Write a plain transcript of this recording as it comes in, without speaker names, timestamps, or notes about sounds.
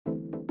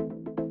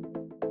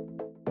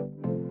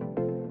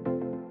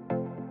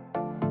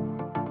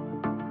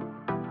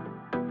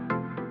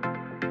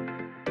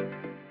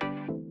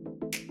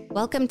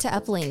Welcome to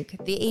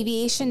Uplink. The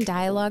aviation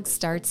dialogue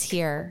starts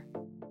here.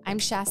 I'm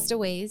Shasta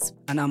Ways.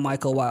 And I'm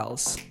Michael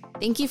Wiles.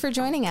 Thank you for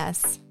joining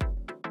us.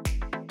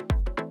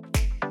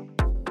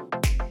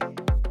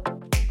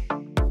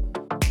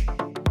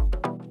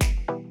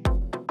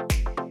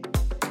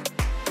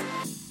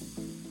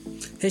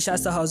 Hey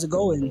Shasta, how's it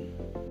going?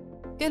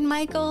 Good,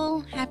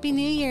 Michael. Happy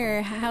New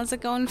Year. How's it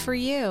going for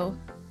you?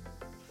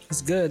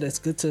 It's good. It's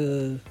good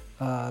to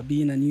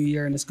be in a new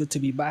year, and it's good to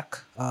be back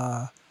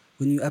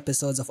with new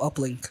episodes of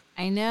Uplink.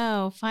 I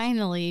know.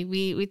 Finally,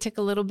 we took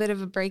a little bit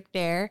of a break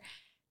there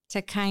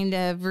to kind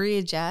of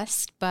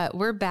readjust, but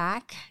we're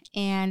back,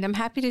 and I'm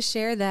happy to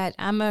share that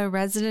I'm a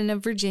resident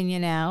of Virginia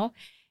now,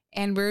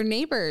 and we're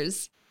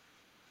neighbors.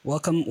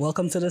 Welcome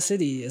to the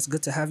city. It's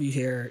good to have you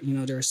here. You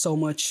know, there's so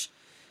much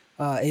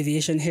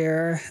aviation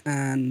here,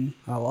 and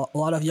a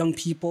lot of young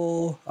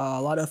people,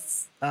 a lot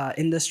of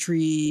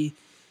industry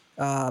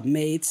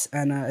mates,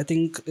 and I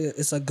think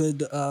it's a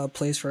good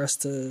place for us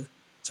to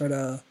sort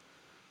of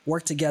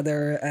work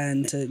together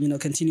and to, you know,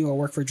 continue our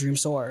work for Dream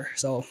Soar.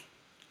 So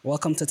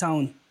welcome to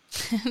town.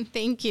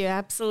 Thank you.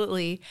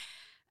 Absolutely.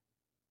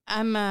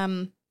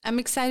 I'm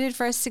excited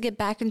for us to get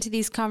back into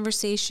these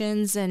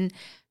conversations and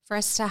for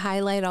us to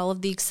highlight all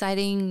of the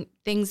exciting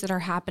things that are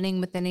happening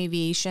within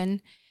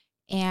aviation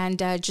and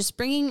just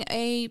bringing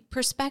a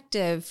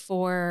perspective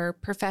for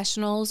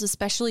professionals,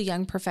 especially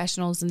young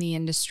professionals in the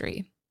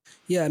industry.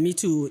 Yeah, me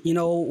too. You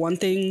know, one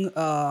thing,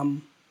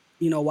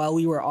 while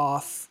we were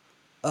off,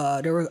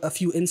 there were a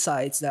few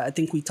insights that I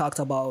think we talked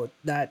about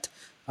that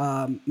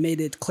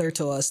made it clear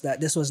to us that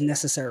this was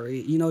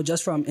necessary. You know,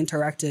 just from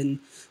interacting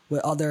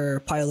with other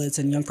pilots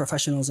and young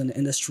professionals in the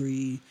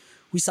industry,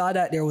 we saw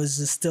that there was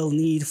a still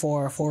need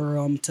for a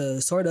forum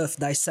to sort of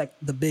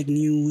dissect the big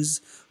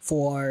news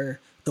for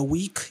the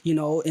week, you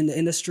know, in the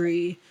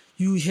industry.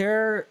 You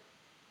hear,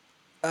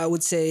 I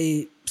would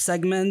say,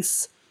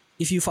 segments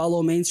if you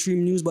follow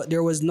mainstream news, but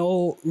there was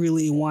no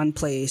really one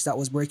place that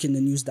was breaking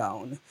the news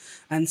down.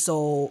 And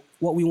so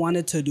what we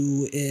wanted to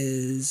do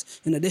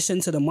is, in addition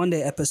to the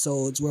Monday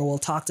episodes where we'll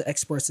talk to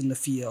experts in the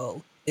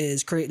field,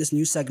 is create this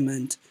new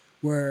segment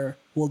where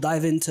we'll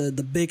dive into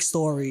the big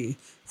story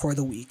for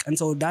the week. And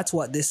so that's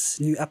what this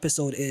new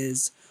episode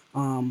is,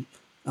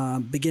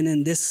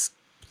 beginning this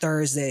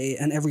Thursday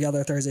and every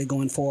other Thursday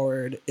going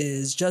forward,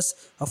 is just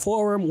a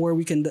forum where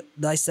we can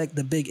dissect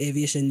the big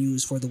aviation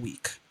news for the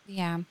week.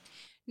 Yeah.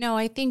 No,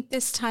 I think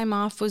this time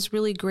off was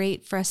really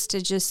great for us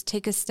to just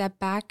take a step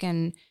back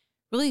and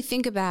really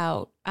think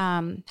about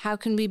how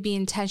can we be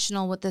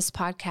intentional with this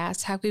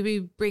podcast? How can we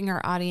bring our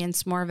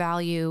audience more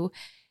value?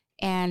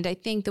 And I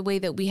think the way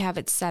that we have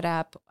it set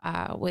up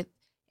with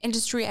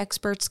industry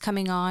experts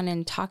coming on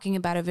and talking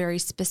about a very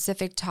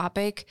specific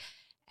topic,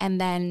 and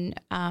then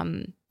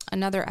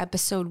another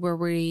episode where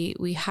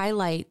we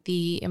highlight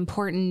the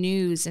important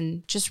news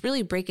and just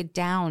really break it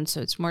down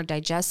so it's more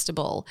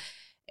digestible,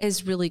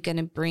 is really going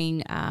to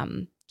bring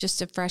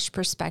just a fresh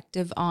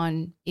perspective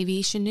on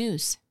aviation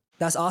news.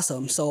 That's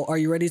awesome. So are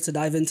you ready to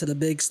dive into the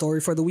big story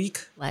for the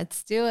week?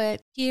 Let's do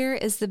it. Here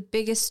is the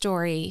biggest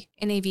story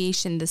in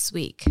aviation this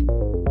week.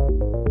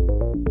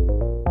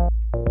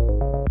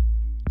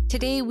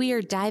 Today, we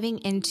are diving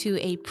into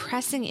a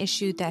pressing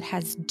issue that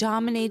has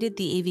dominated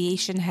the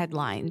aviation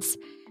headlines.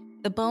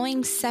 The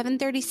Boeing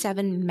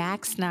 737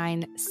 MAX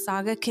 9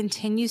 saga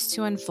continues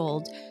to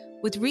unfold,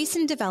 with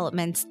recent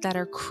developments that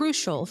are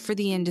crucial for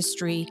the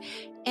industry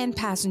and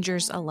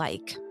passengers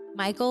alike.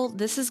 Michael,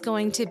 this is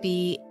going to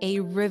be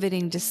a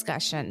riveting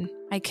discussion.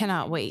 I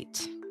cannot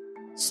wait.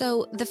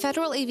 So, the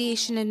Federal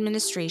Aviation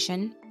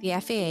Administration, the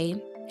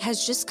FAA,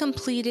 has just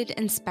completed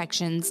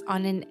inspections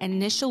on an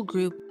initial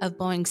group of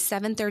Boeing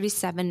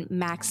 737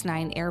 MAX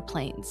 9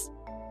 airplanes.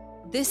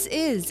 This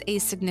is a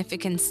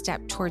significant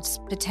step towards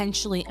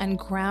potentially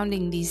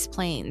ungrounding these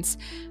planes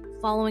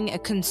following a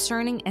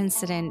concerning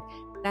incident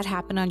that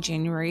happened on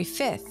January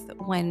 5th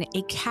when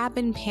a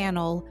cabin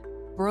panel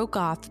broke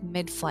off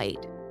mid-flight.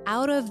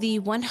 Out of the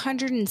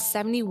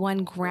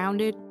 171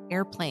 grounded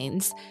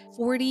airplanes,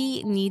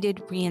 40 needed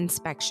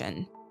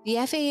reinspection.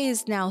 The FAA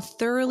is now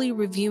thoroughly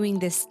reviewing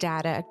this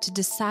data to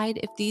decide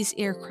if these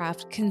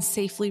aircraft can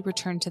safely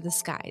return to the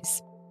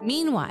skies.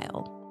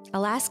 Meanwhile,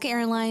 Alaska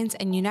Airlines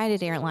and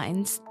United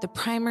Airlines, the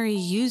primary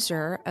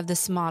user of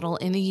this model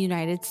in the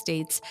United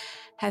States,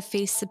 have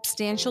faced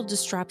substantial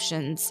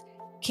disruptions,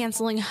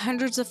 canceling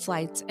hundreds of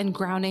flights and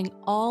grounding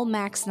all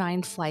MAX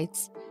 9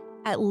 flights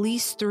at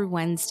least through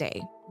Wednesday.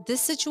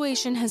 This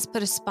situation has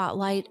put a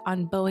spotlight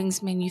on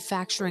Boeing's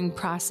manufacturing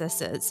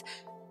processes,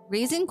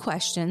 raising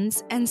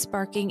questions and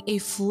sparking a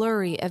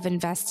flurry of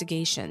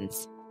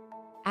investigations.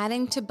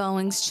 Adding to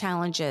Boeing's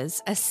challenges,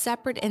 a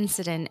separate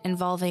incident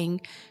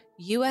involving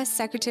U.S.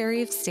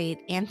 Secretary of State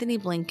Antony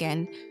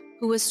Blinken,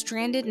 who was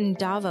stranded in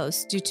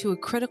Davos due to a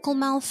critical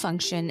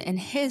malfunction in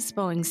his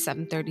Boeing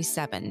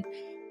 737.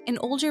 An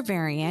older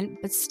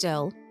variant, but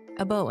still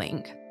a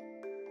Boeing.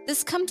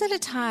 This comes at a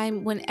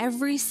time when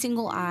every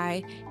single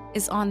eye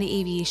is on the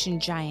aviation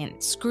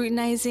giant,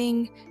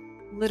 scrutinizing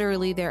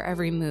literally their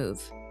every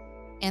move.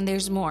 And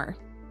there's more.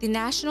 The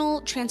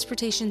National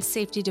Transportation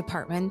Safety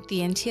Department, the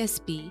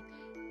NTSB,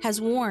 has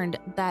warned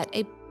that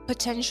a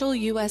potential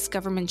U.S.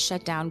 government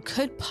shutdown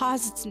could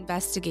pause its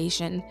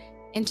investigation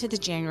into the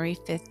January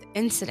 5th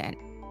incident.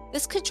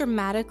 This could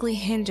dramatically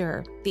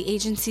hinder the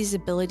agency's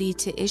ability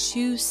to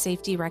issue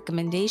safety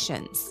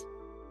recommendations.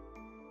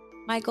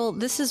 Michael,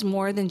 this is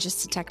more than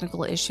just a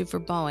technical issue for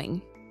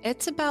Boeing.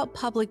 It's about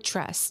public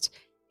trust,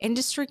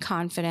 industry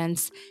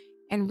confidence,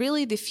 and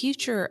really the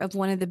future of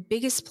one of the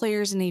biggest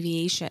players in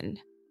aviation.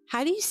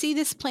 How do you see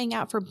this playing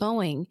out for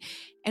Boeing,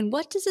 and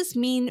what does this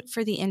mean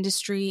for the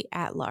industry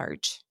at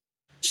large?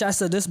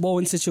 Shasta, this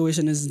Boeing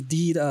situation is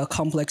indeed a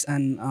complex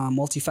and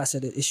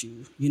multifaceted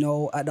issue. You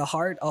know, at the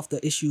heart of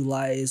the issue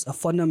lies a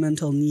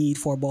fundamental need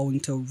for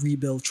Boeing to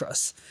rebuild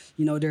trust.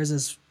 You know, there's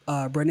this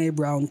Brené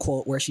Brown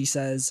quote where she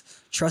says,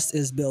 "Trust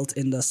is built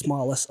in the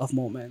smallest of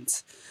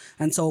moments."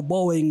 And so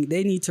Boeing,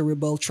 they need to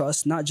rebuild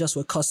trust, not just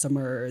with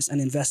customers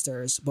and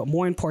investors, but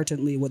more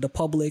importantly, with the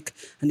public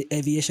and the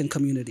aviation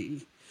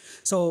community.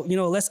 So, you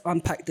know, let's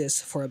unpack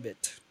this for a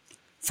bit.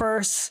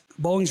 First,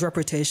 Boeing's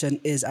reputation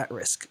is at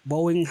risk.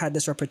 Boeing had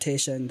this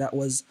reputation that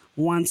was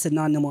once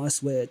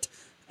synonymous with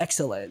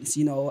excellence,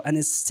 you know, and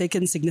it's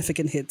taken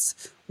significant hits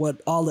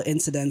with all the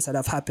incidents that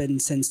have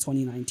happened since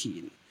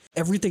 2019.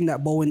 Everything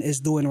that Boeing is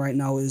doing right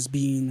now is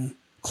being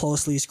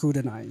closely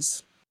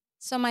scrutinized.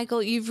 So,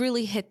 Michael, you've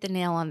really hit the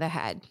nail on the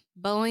head.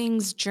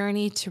 Boeing's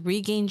journey to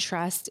regain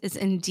trust is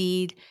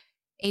indeed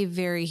a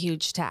very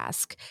huge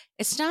task.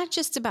 It's not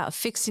just about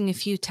fixing a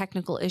few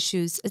technical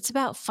issues. It's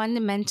about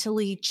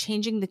fundamentally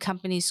changing the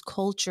company's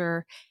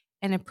culture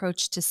and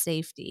approach to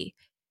safety.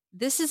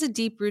 This is a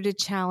deep-rooted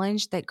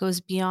challenge that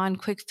goes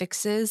beyond quick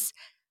fixes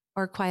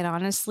or, quite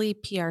honestly,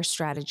 PR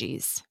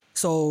strategies.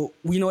 So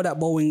we know that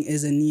Boeing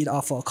is in need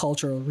of a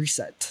cultural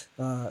reset.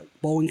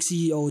 Boeing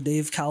CEO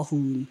Dave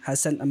Calhoun has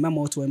sent a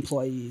memo to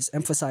employees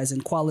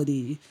emphasizing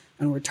quality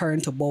and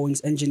return to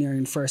Boeing's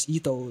engineering first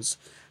ethos,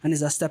 and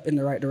is a step in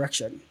the right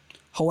direction.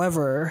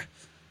 However,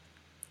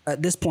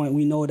 at this point,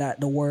 we know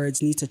that the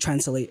words need to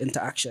translate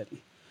into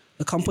action.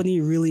 The company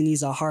really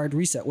needs a hard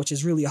reset, which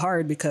is really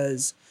hard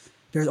because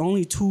there's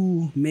only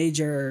two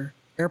major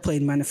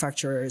airplane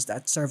manufacturers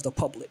that serve the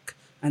public.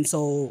 And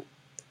so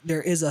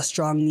there is a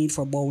strong need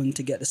for Boeing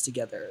to get this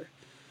together.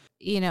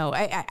 You know,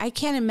 I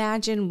can't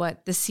imagine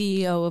what the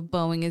CEO of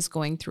Boeing is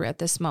going through at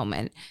this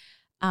moment.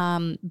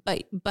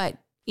 But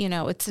you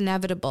know, it's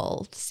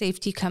inevitable.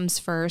 Safety comes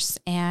first,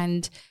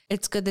 and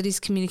it's good that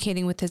he's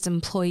communicating with his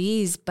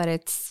employees, but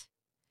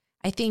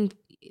I think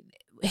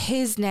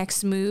his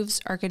next moves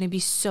are going to be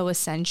so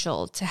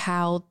essential to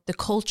how the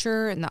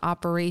culture and the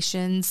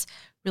operations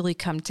really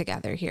come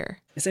together here.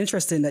 It's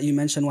interesting that you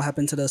mentioned what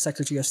happened to the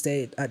Secretary of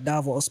State at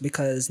Davos,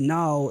 because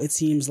now it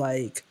seems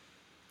like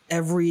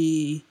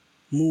every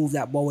move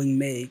that Boeing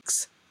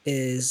makes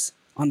is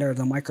under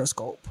the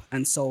microscope.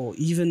 And so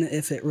even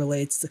if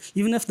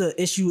the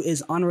issue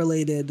is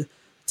unrelated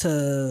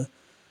to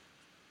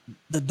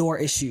the door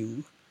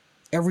issue,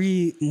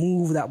 every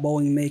move that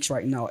Boeing makes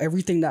right now,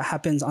 everything that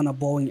happens on a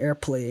Boeing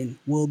airplane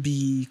will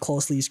be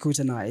closely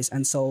scrutinized.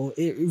 And so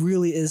it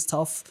really is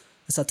tough.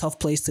 It's a tough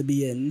place to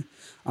be in.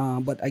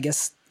 But I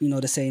guess, you know,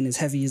 the saying is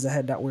heavy is the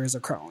head that wears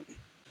a crown.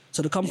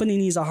 So the company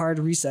needs a hard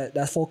reset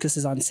that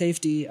focuses on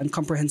safety and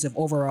comprehensive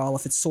overhaul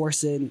of its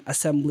sourcing,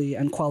 assembly,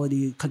 and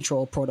quality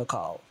control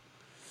protocol.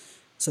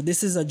 So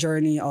this is a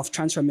journey of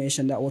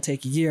transformation that will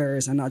take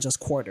years and not just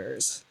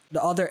quarters.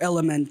 The other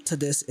element to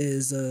this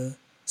is a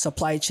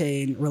supply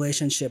chain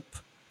relationship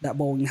that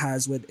Boeing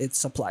has with its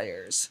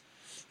suppliers.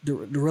 The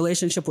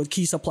relationship with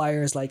key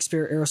suppliers like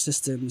Spirit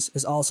AeroSystems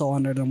is also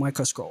under the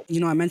microscope. You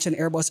know, I mentioned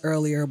Airbus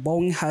earlier.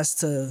 Boeing has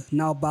to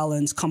now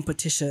balance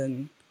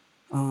competition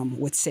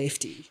with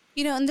safety.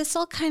 You know, and this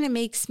all kind of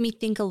makes me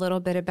think a little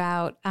bit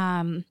about,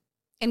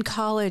 in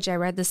college, I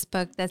read this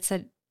book that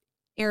said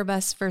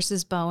Airbus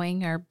versus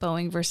Boeing, or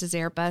Boeing versus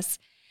Airbus.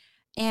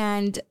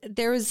 And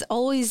there was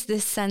always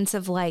this sense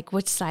of like,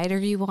 which side are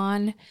you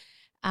on?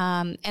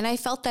 And I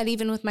felt that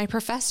even with my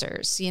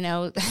professors, you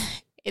know,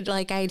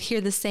 I'd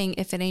hear the saying,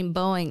 if it ain't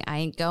Boeing, I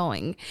ain't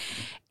going.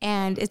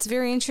 And it's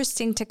very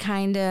interesting to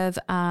kind of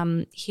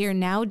hear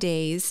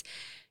nowadays.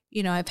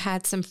 You know, I've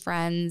had some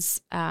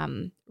friends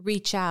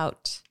reach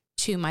out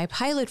to my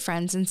pilot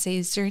friends and say,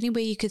 is there any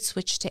way you could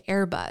switch to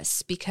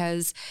Airbus?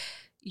 Because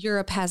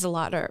Europe has a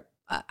lot of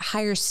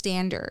higher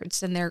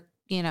standards, and they're,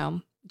 you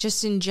know,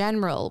 just in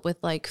general with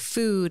like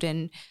food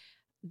and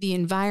the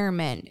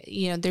environment,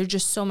 you know, they're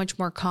just so much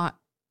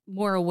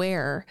more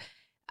aware,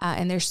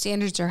 and their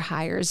standards are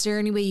higher. Is there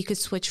any way you could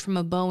switch from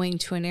a Boeing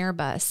to an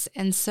Airbus?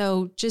 And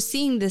so just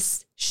seeing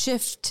this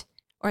shift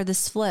or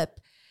this flip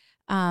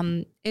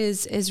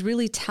is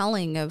really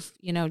telling of,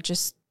 you know,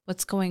 just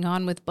what's going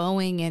on with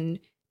Boeing and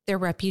their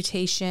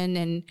reputation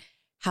and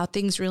how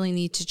things really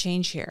need to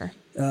change here.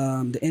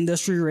 The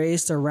industry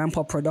race to ramp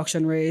up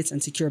production rates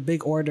and secure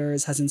big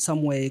orders has in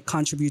some way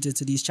contributed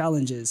to these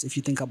challenges, if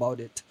you think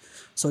about it.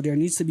 So there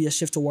needs to be a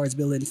shift towards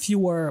building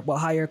fewer but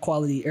higher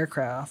quality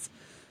aircraft,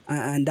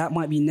 and that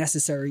might be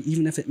necessary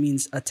even if it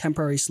means a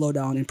temporary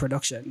slowdown in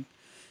production.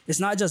 it's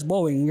not just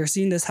Boeing. We're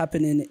seeing this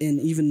happen in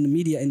even the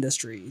media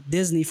industry.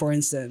 Disney, for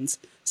instance,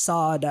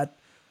 saw that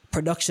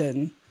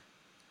production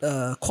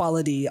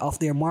quality of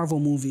their Marvel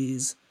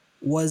movies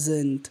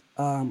wasn't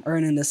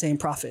earning the same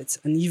profits.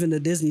 And even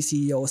the Disney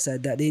CEO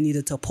said that they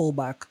needed to pull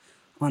back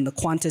on the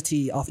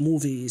quantity of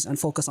movies and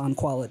focus on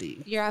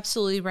quality. You're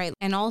absolutely right.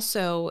 And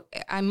also,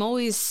 I'm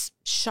always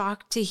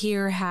shocked to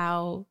hear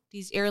how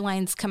these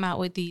airlines come out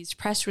with these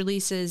press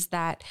releases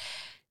that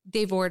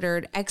they've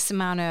ordered X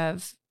amount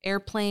of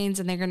airplanes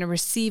and they're going to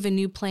receive a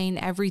new plane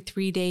every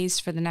 3 days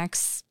for the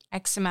next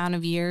X amount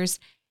of years.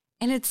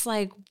 And it's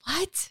like,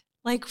 what?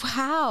 Like,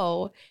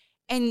 how?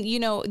 And, you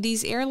know,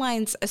 these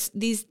airlines,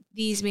 these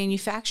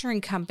manufacturing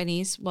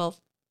companies, well,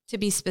 to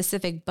be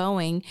specific,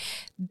 Boeing,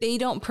 they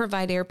don't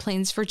provide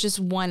airplanes for just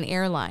one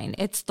airline.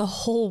 It's the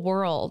whole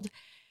world.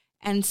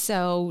 And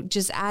so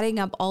just adding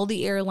up all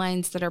the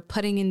airlines that are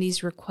putting in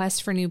these requests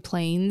for new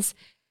planes,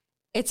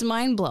 it's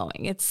mind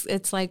blowing.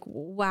 It's like,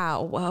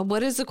 wow,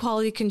 what is the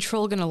quality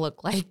control going to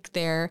look like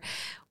there?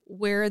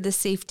 Where are the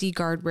safety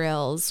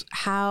guardrails?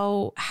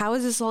 How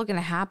is this all going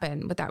to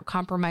happen without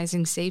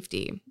compromising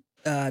safety?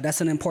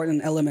 That's an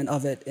important element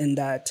of it, in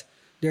that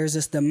there's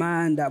this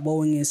demand that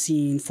Boeing is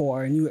seeing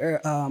for new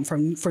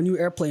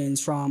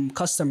airplanes from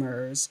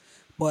customers,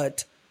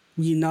 but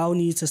we now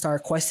need to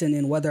start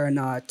questioning whether or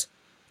not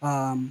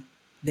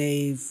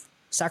they've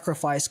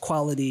sacrificed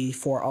quality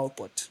for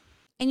output.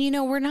 And, you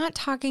know, we're not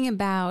talking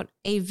about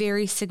a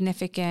very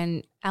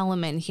significant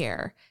element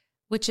here,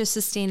 which is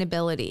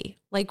sustainability.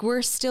 Like,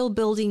 we're still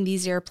building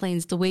these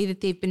airplanes the way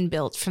that they've been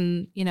built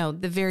from, you know,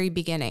 the very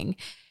beginning.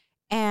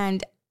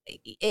 And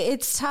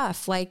it's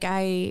tough. Like,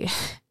 I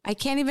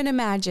can't even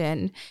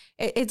imagine.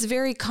 It's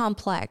very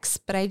complex,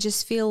 but I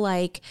just feel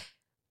like,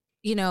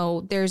 you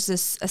know, there's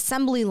this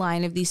assembly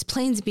line of these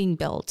planes being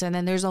built, and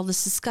then there's all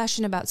this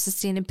discussion about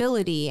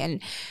sustainability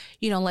and,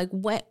 you know, like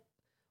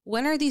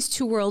when are these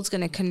two worlds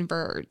going to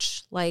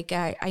converge? Like,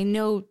 I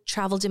know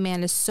travel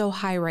demand is so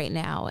high right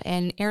now,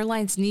 and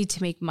airlines need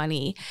to make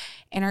money,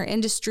 and our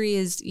industry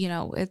is, you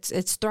know,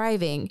 it's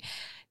thriving,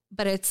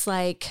 but it's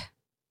like,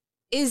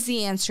 is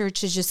the answer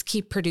to just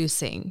keep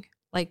producing?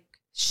 Like,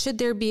 should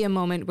there be a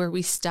moment where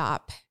we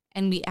stop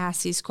and we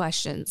ask these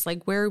questions?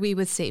 Like, where are we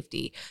with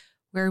safety?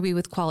 Where are we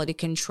with quality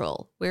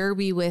control? Where are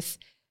we with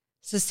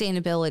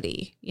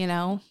sustainability? You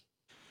know,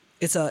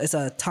 it's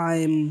a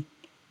time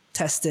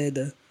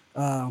tested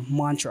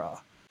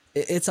mantra.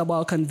 It's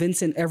about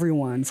convincing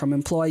everyone, from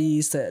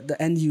employees to the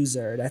end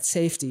user, that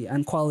safety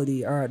and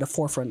quality are at the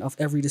forefront of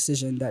every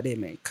decision that they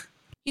make.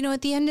 You know,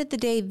 at the end of the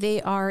day, they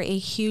are a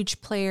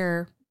huge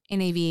player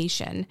in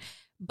aviation,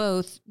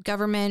 both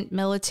government,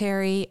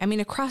 military, I mean,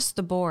 across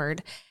the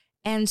board.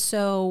 And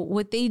so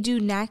what they do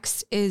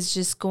next is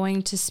just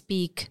going to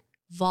speak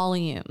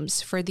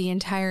volumes for the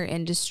entire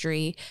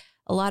industry.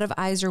 A lot of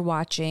eyes are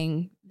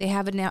watching. They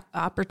have an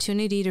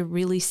opportunity to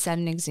really set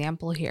an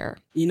example here.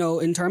 You know,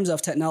 in terms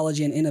of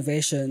technology and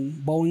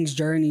innovation, Boeing's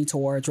journey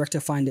towards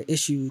rectifying the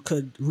issue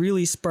could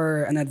really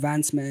spur an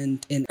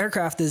advancement in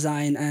aircraft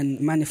design and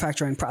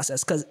manufacturing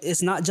process, because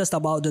it's not just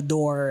about the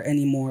door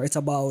anymore. It's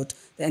about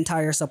the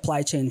entire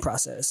supply chain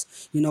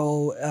process. You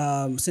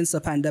know, since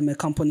the pandemic,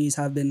 companies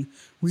have been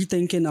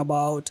rethinking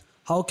about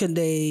how can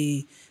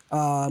they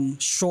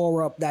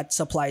shore up that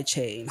supply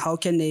chain? How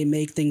can they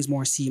make things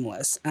more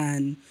seamless?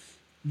 And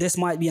this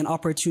might be an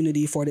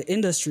opportunity for the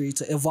industry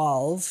to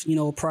evolve, you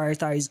know,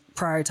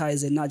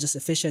 prioritizing not just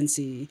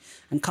efficiency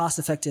and cost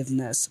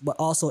effectiveness, but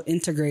also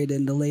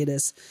integrating the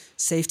latest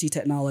safety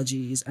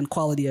technologies and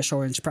quality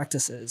assurance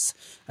practices.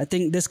 I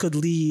think this could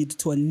lead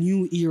to a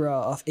new era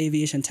of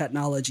aviation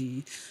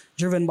technology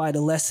driven by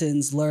the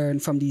lessons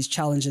learned from these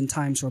challenging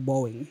times for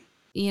Boeing.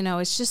 You know,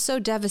 it's just so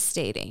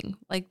devastating.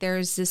 Like,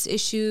 there's this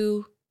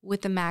issue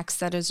with the MAX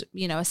that is,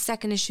 you know, a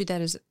second issue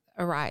that has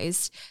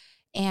arisen.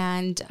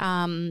 And,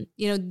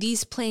 you know,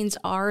 these planes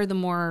are the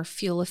more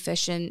fuel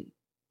efficient,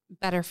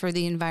 better for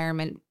the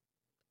environment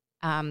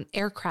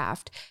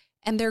aircraft,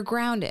 and they're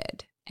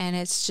grounded. And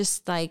it's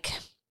just like,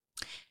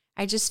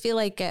 I just feel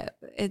like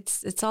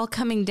it's all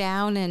coming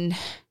down, and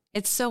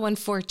it's so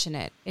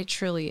unfortunate. It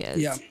truly is.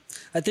 Yeah.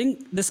 I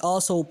think this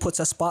also puts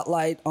a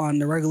spotlight on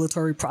the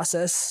regulatory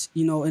process.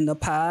 You know, in the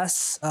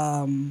past,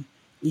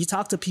 you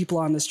talk to people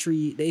on the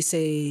street, they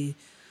say,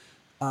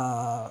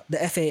 the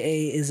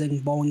FAA is in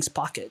Boeing's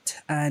pocket,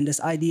 and this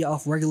idea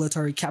of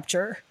regulatory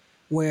capture,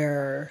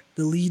 where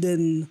the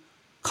leading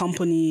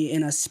company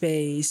in a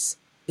space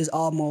is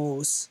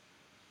almost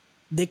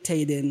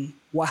dictating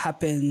what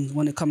happens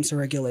when it comes to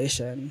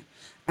regulation.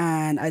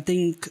 And I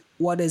think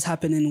what is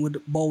happening with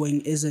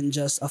Boeing isn't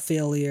just a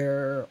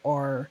failure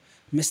or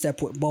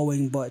misstep with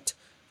Boeing, but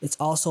it's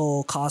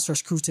also cause for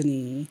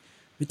scrutiny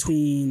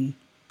between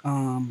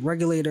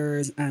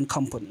regulators and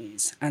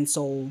companies. And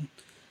so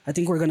I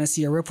think we're going to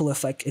see a ripple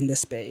effect in this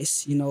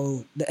space. You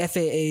know, the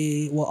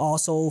FAA will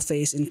also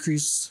face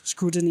increased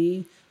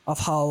scrutiny of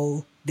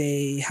how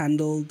they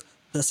handled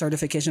the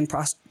certification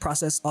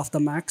process of the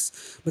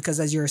MAX, because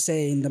as you're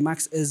saying, the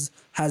MAX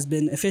has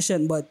been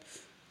efficient, but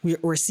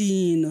we're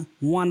seeing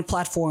one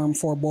platform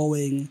for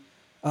Boeing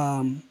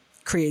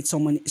create so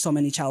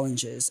many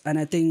challenges. And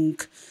I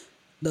think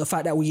the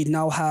fact that we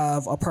now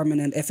have a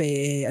permanent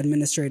FAA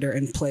administrator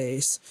in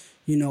place,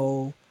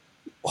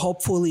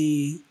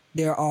 hopefully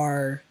there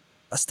are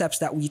steps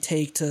that we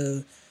take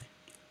to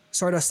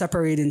sort of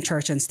separating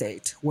church and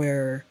state,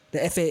 where the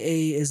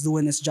FAA is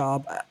doing its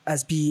job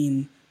as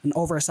being an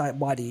oversight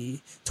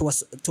body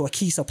to a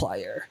key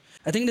supplier.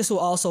 I think this will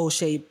also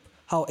shape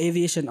how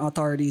aviation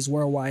authorities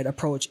worldwide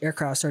approach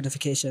aircraft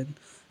certification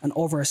and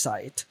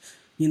oversight,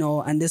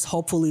 and this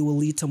hopefully will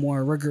lead to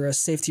more rigorous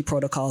safety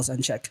protocols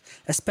and check,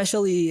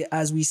 especially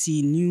as we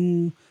see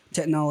new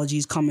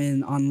technologies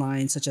coming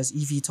online, such as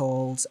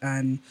eVTOLs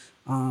and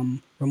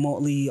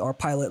remotely or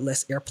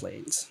pilotless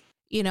airplanes.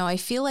 I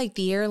feel like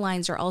the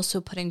airlines are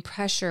also putting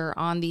pressure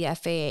on the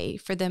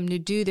FAA for them to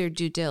do their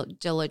due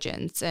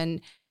diligence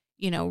and,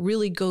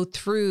 really go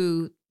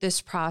through this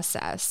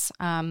process.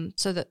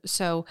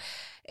 So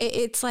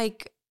it's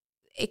like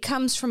it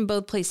comes from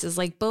both places.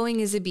 Like Boeing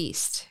is a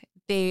beast.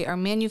 They are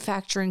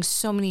manufacturing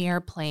so many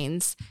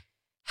airplanes.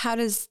 How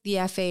does the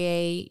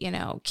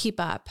FAA, keep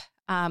up?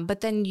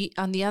 But then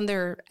on the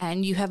other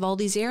end, you have all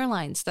these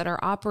airlines that are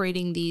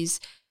operating these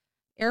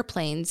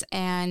airplanes,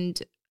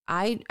 and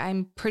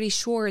I'm pretty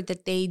sure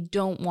that they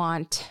don't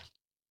want,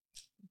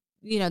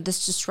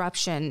 this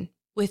disruption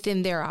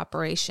within their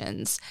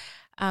operations.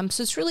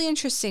 So it's really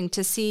interesting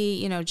to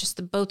see, just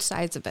the both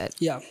sides of it.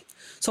 Yeah.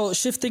 So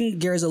shifting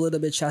gears a little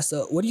bit,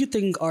 Shasta, what do you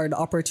think are the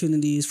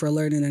opportunities for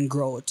learning and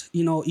growth,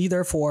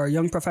 either for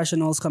young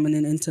professionals coming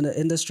into the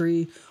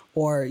industry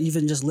or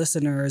even just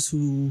listeners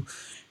who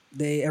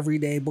they every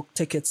day book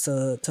tickets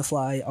to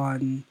fly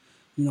on,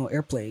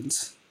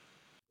 airplanes?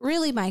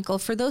 Really, Michael,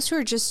 for those who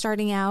are just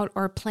starting out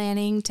or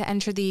planning to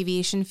enter the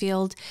aviation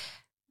field,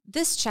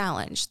 this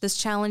challenge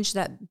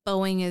that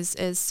Boeing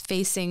is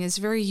facing is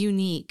very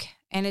unique,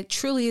 and it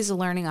truly is a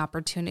learning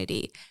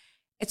opportunity.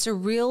 It's a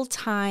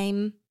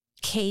real-time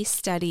case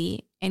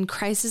study in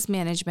crisis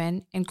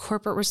management and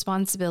corporate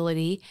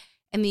responsibility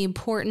and the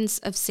importance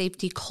of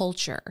safety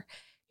culture.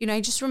 I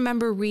just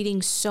remember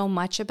reading so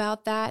much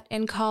about that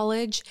in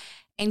college,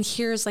 and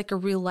here's like a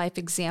real-life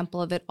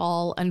example of it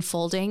all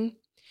unfolding.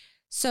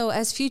 So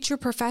as future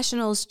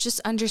professionals, just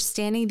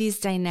understanding these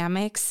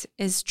dynamics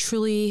is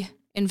truly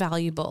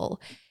invaluable.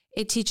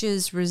 It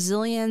teaches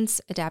resilience,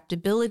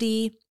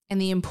 adaptability, and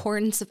the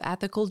importance of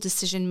ethical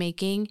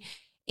decision-making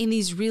in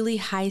these really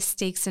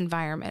high-stakes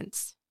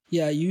environments.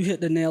 Yeah, you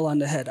hit the nail on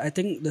the head. I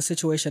think the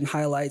situation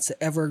highlights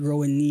the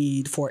ever-growing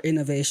need for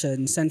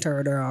innovation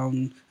centered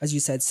around, as you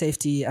said,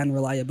 safety and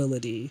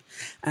reliability.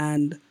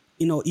 And,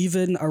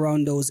 even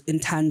around those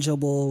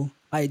intangible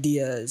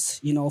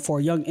ideas,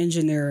 for young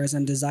engineers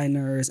and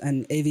designers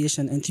and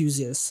aviation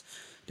enthusiasts,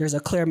 there's a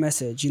clear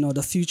message.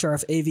 The future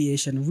of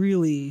aviation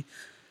really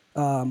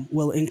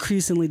will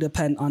increasingly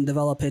depend on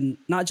developing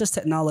not just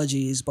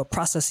technologies, but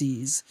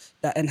processes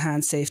that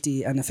enhance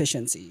safety and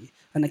efficiency.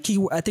 And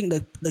I think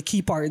the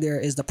key part there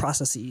is the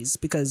processes,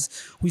 because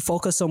we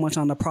focus so much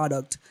on the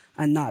product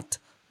and not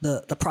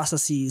the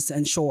processes to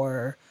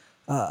ensure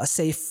a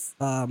safe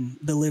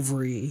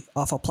delivery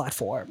of a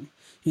platform.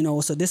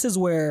 So this is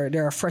where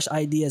there are fresh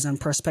ideas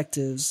and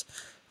perspectives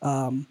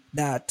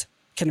that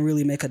can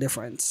really make a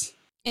difference.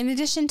 In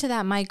addition to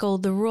that, Michael,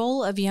 the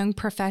role of young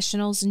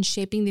professionals in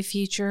shaping the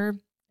future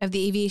of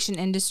the aviation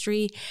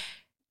industry,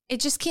 it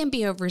just can't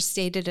be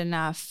overstated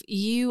enough.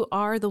 You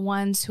are the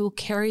ones who will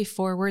carry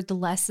forward the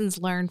lessons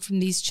learned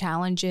from these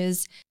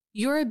challenges.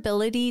 Your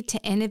ability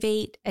to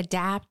innovate,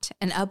 adapt,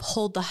 and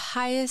uphold the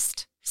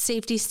highest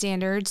safety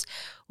standards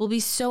will be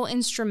so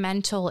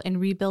instrumental in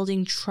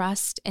rebuilding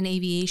trust in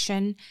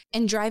aviation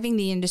and driving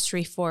the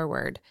industry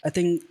forward. I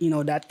think,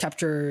 that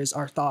captures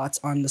our thoughts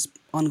on this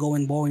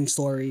ongoing Boeing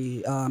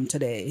story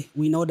today.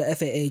 We know the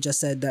FAA just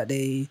said that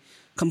they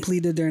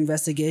completed their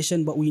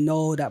investigation, but we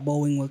know that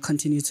Boeing will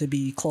continue to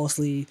be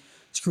closely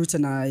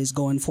scrutinized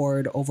going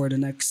forward over the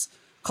next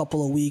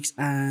couple of weeks.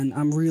 And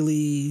I'm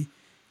really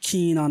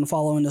keen on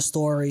following the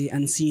story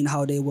and seeing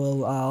how they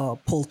will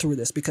pull through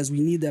this, because we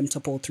need them to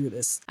pull through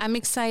this. I'm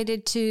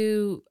excited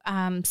to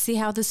see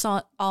how this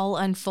all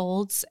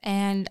unfolds,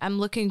 and I'm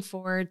looking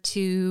forward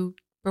to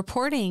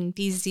reporting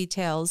these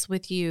details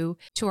with you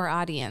to our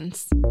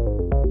audience.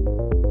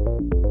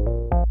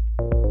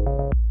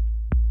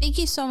 Thank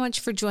you so much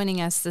for joining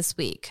us this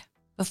week.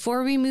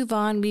 Before we move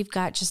on, we've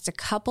got just a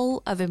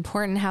couple of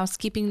important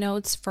housekeeping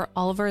notes for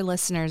all of our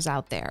listeners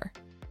out there.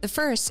 The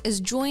first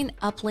is join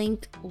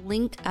Uplink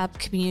Link Up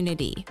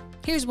community.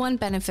 Here's one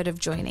benefit of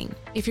joining.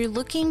 If you're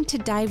looking to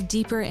dive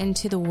deeper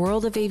into the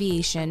world of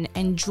aviation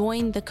and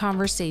join the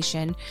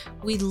conversation,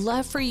 we'd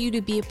love for you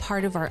to be a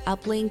part of our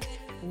Uplink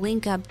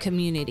Link Up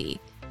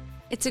community.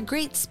 It's a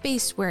great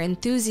space where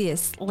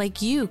enthusiasts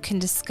like you can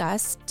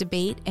discuss,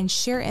 debate, and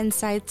share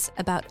insights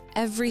about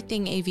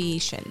everything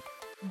aviation.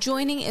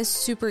 Joining is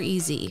super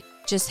easy.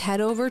 Just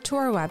head over to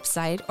our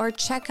website or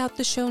check out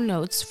the show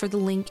notes for the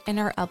link in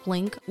our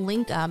Uplink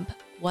Link Up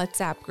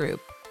WhatsApp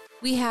group.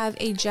 We have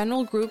a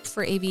general group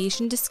for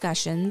aviation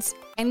discussions,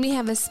 and we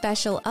have a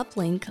special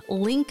Uplink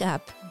Link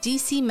Up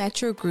DC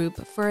Metro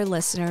group for our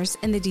listeners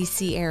in the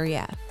DC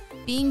area.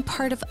 Being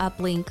part of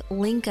Uplink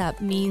Link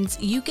Up means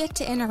you get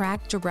to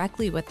interact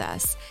directly with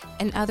us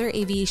and other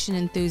aviation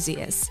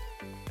enthusiasts.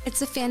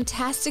 It's a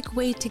fantastic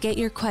way to get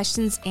your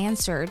questions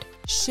answered,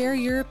 share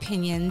your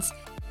opinions,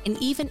 and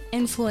even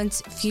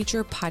influence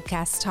future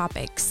podcast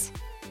topics.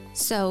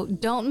 So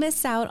don't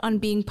miss out on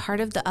being part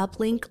of the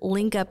Uplink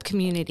Link Up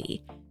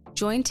community.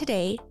 Join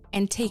today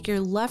and take your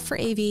love for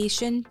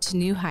aviation to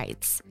new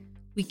heights.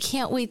 We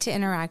can't wait to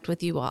interact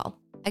with you all.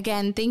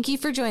 Again, thank you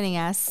for joining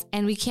us,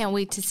 and we can't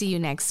wait to see you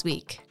next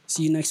week.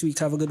 See you next week.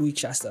 Have a good week,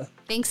 Shasta.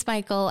 Thanks,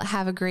 Michael.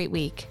 Have a great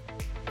week.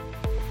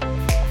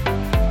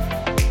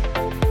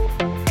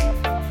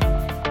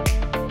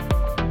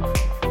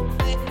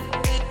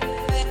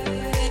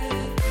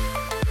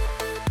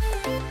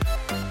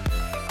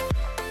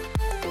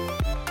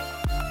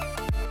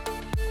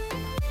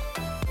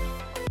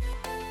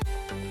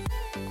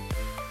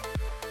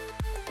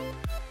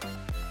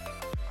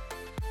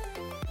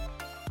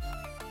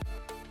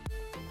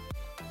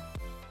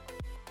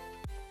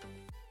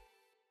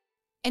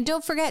 And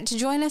don't forget to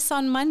join us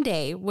on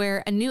Monday,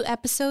 where a new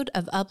episode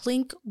of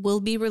Uplink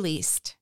will be released.